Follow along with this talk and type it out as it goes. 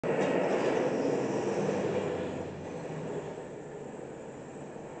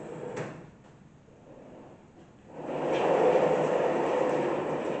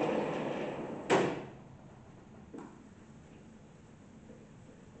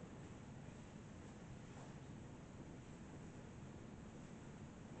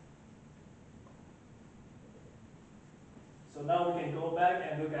So now we can go back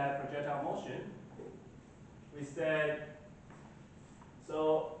and look at projectile motion. We said,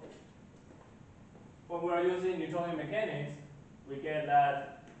 so when we are using Newtonian mechanics, we get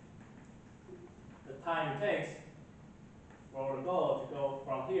that the time it takes for the ball to go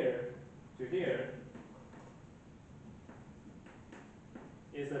from here to here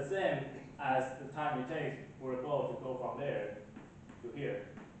is the same as the time it takes for the ball to go from there to here.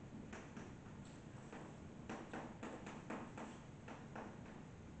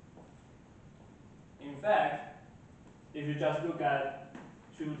 In fact, if you just look at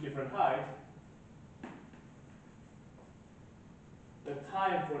two different heights, the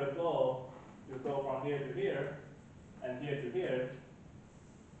time for the ball to go from here to here and here to here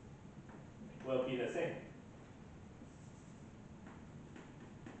will be the same.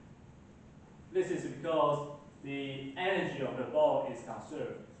 This is because the energy of the ball is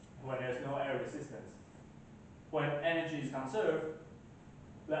conserved when there's no air resistance. When energy is conserved,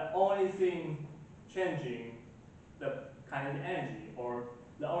 the only thing changing the kinetic energy, or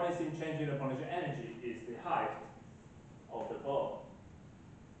the only thing changing the potential energy, is the height of the ball.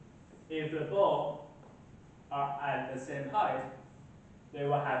 If the ball are at the same height, they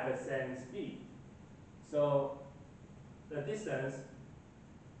will have the same speed. So the distance,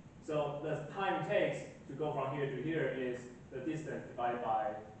 so the time it takes to go from here to here is the distance divided by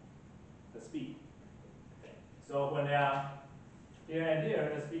the speed. So when they are here and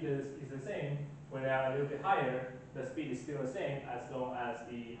here, the speed is the same. When they are a little bit higher, the speed is still the same as long as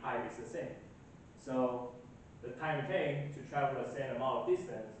the height is the same. So the time it takes to travel the same amount of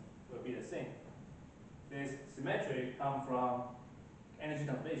distance will be the same. This symmetry comes from energy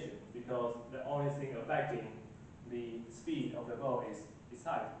conservation because the only thing affecting the speed of the ball is its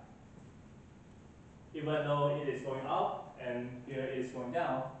height. Even though it is going up and here it is going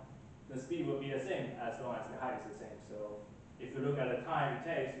down, the speed will be the same as long as the height is the same. So if you look at the time it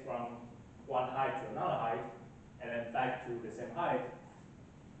takes from one height to another height and then back to the same height,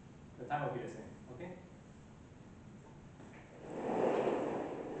 the time will be the same. Okay?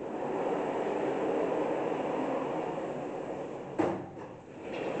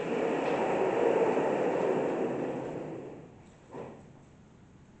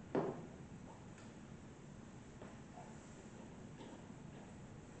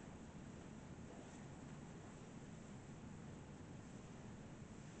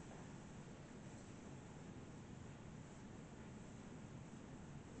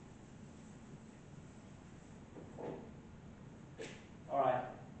 Alright,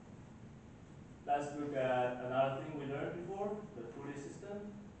 let's look at another thing we learned before, the pulley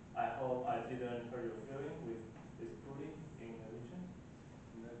system. I hope I didn't hurt your feeling with this pulley in the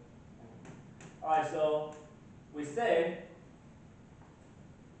region. Alright, so we say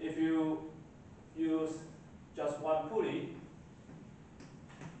if you use just one pulley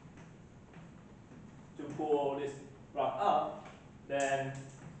to pull this block up, then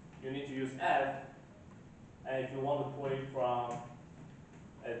you need to use F. And if you want to pull it from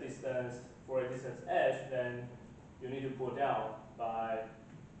a distance for a distance h, then you need to pull down by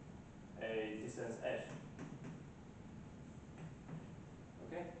a distance h.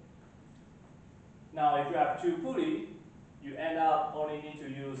 Okay? Now, if you have two pulleys, you end up only need to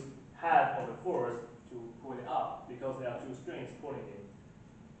use half of the force to pull it up because there are two strings pulling it.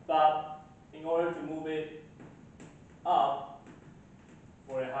 But in order to move it up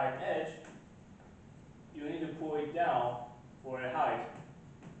for a height h, you need to pull it down for a height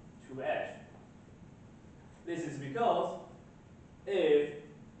 2h. This is because if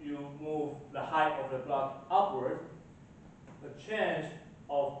you move the height of the block upward, the change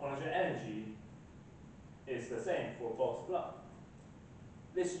of potential energy is the same for both blocks.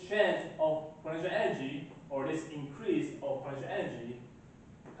 This change of potential energy, or this increase of potential energy,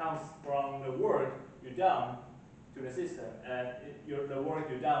 comes from the work you done to the system, and the work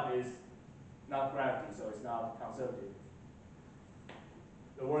you done is not gravity, so it's not conservative.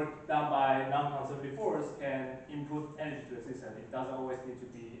 The work done by non-conservative force can input energy to the system. It doesn't always need to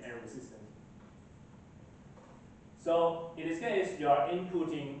be air resistant. So in this case, you are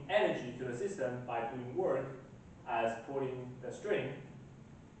inputting energy to the system by doing work as pulling the string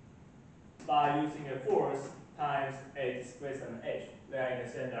by using a force times a displacement h. They are in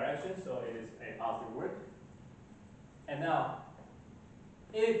the same direction, so it is a positive work. And now,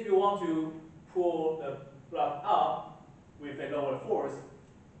 if you want to pull the block up with a lower force,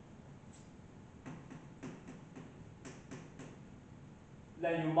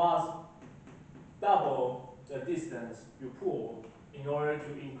 then you must double the distance you pull in order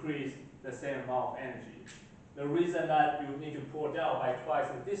to increase the same amount of energy. The reason that you need to pull down by twice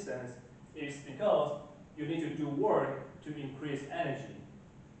the distance is because you need to do work to increase energy.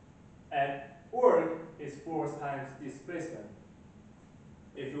 And work is force times displacement.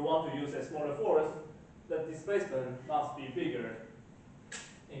 If you want to use a smaller force, the displacement must be bigger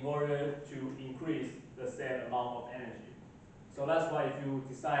in order to increase the same amount of energy. So that's why if you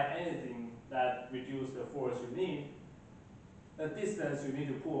design anything that reduces the force you need, the distance you need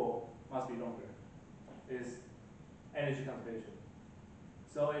to pull must be longer. It's energy conservation.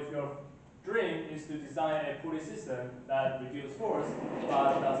 So if your dream is to design a pulley system that reduces force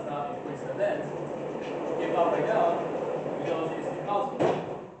but does not increase the length, give up right now because it's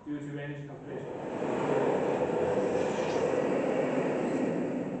impossible due to energy conservation.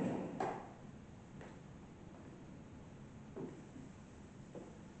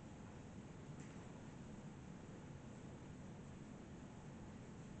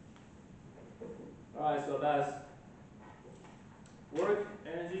 Alright, so that's work,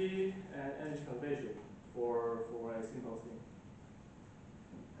 energy, and energy conservation for a simple thing.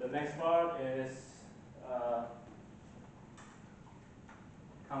 The next part is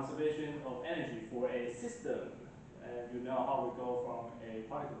conservation of energy for a system. And you know how we go from a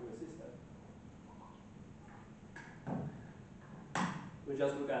particle to a system. We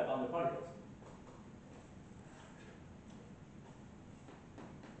just look at bounded particles.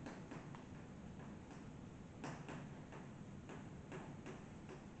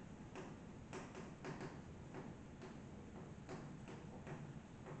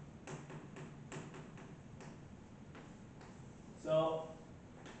 So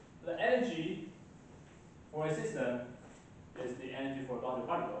the energy for a system is the energy for a bounded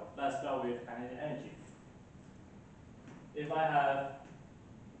particle. Let's start with kinetic energy. If I have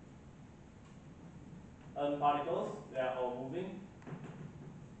n particles, they are all moving.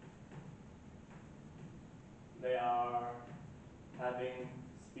 They are having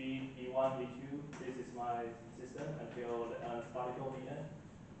speed v1, v2. This is my system until the nth particle v(n).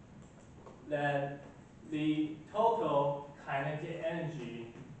 Then the total kinetic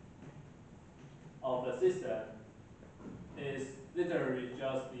energy of the system is literally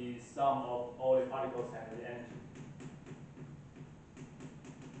just the sum of all the particles' kinetic energy.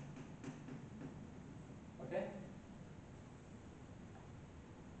 Okay?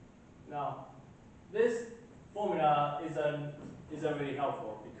 Now, this formula isn't really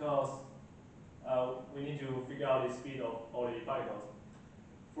helpful because we need to figure out the speed of all the particles.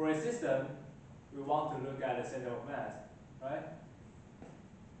 For a system, we want to look at the center of mass, right?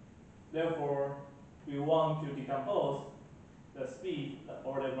 Therefore, we want to decompose the speed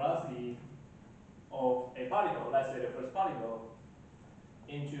or the velocity of a particle, let's say the first particle,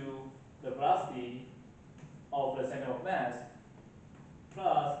 into the velocity of the center of mass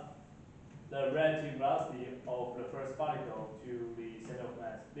plus the relative velocity of the first particle to the center of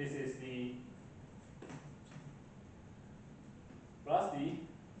mass. This is the velocity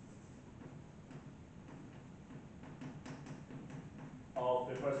of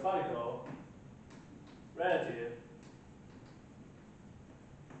the first particle relative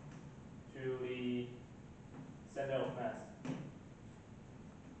to the center of mass.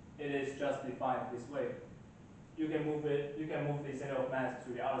 It is just defined this way. You can move the center of mass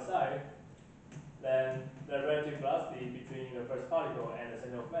to the other side. Then the relative velocity between the first particle and the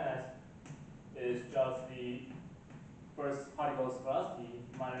center of mass is just the first particle's velocity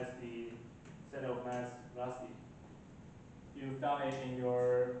minus the center of mass velocity. You've done it in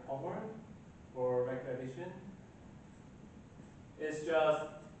your homework for vector addition. It's just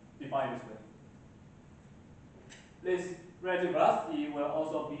defined this way. This relative velocity will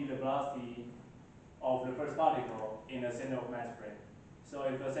also be the velocity of the first particle in the center of mass frame. So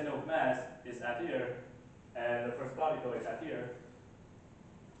if the center of mass is at here, and the first particle is at here,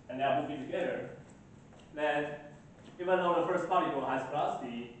 and they are moving together, then even though the first particle has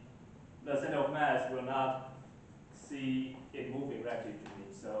velocity, the center of mass will not see it moving relative to me.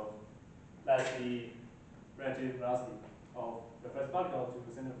 So that's the relative velocity of the first particle to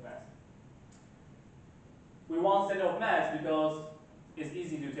the center of mass. We want center of mass because it's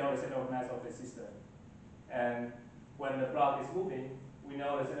easy to tell the center of mass of the system. And when the block is moving, we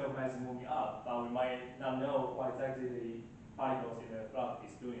know the center of mass is moving up, but we might not know what exactly the particles in the block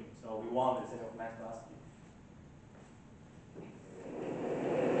is doing. So we want the center of mass velocity.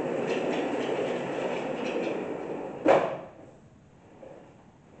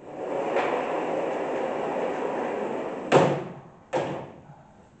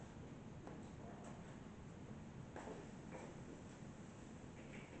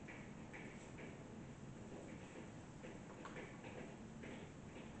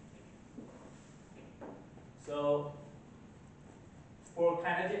 So for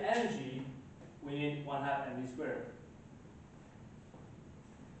kinetic energy, we we need 1/2 mv squared.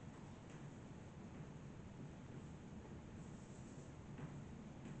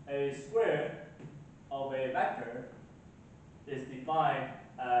 A square of a vector is defined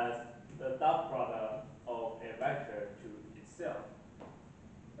as the dot product of a vector to itself.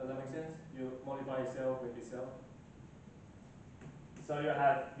 Does that make sense? You multiply itself with itself. So you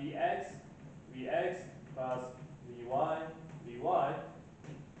have Vx plus Vy,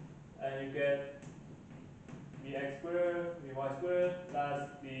 and you get Vx squared, Vy squared, plus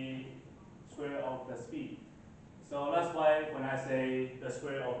the square of the speed. So that's why when I say the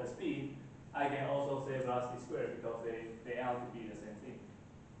square of the speed, I can also say velocity squared because they out to be the same thing.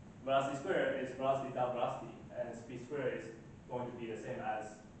 Velocity squared is velocity dot velocity, and speed squared is going to be the same as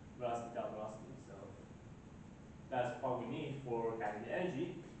velocity dot velocity. So that's what we need for kinetic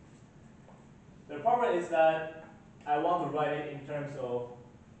energy. The problem is that I want to write it in terms of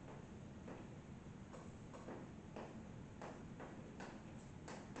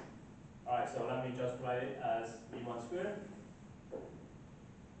alright, so let me just write it as V1 squared.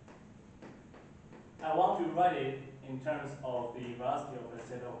 I want to write it in terms of the velocity of the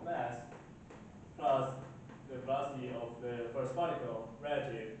center of mass plus the velocity of the first particle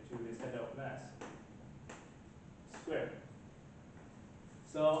relative to the center of mass squared.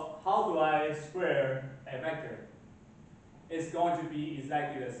 So how do I square a vector? It's going to be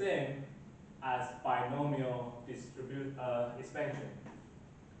exactly the same as binomial expansion.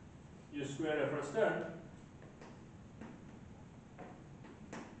 You square the first term,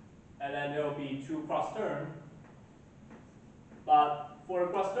 and then there will be 2 cross terms. But for a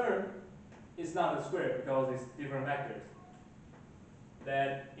cross term, it's not a square because it's different vectors.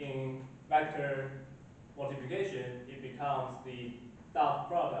 Then in vector multiplication, it becomes the dot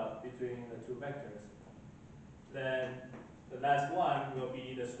product between the 2 vectors. Then the last one will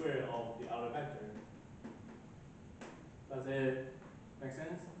be the square of the other vector. Does it make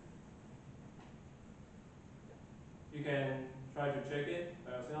sense? You can try to check it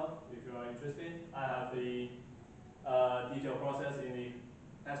by yourself if you are interested. I have the detailed process in the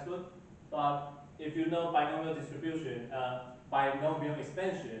textbook. But if you know binomial distribution, binomial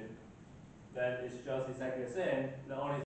expansion, then it's just exactly the same. The only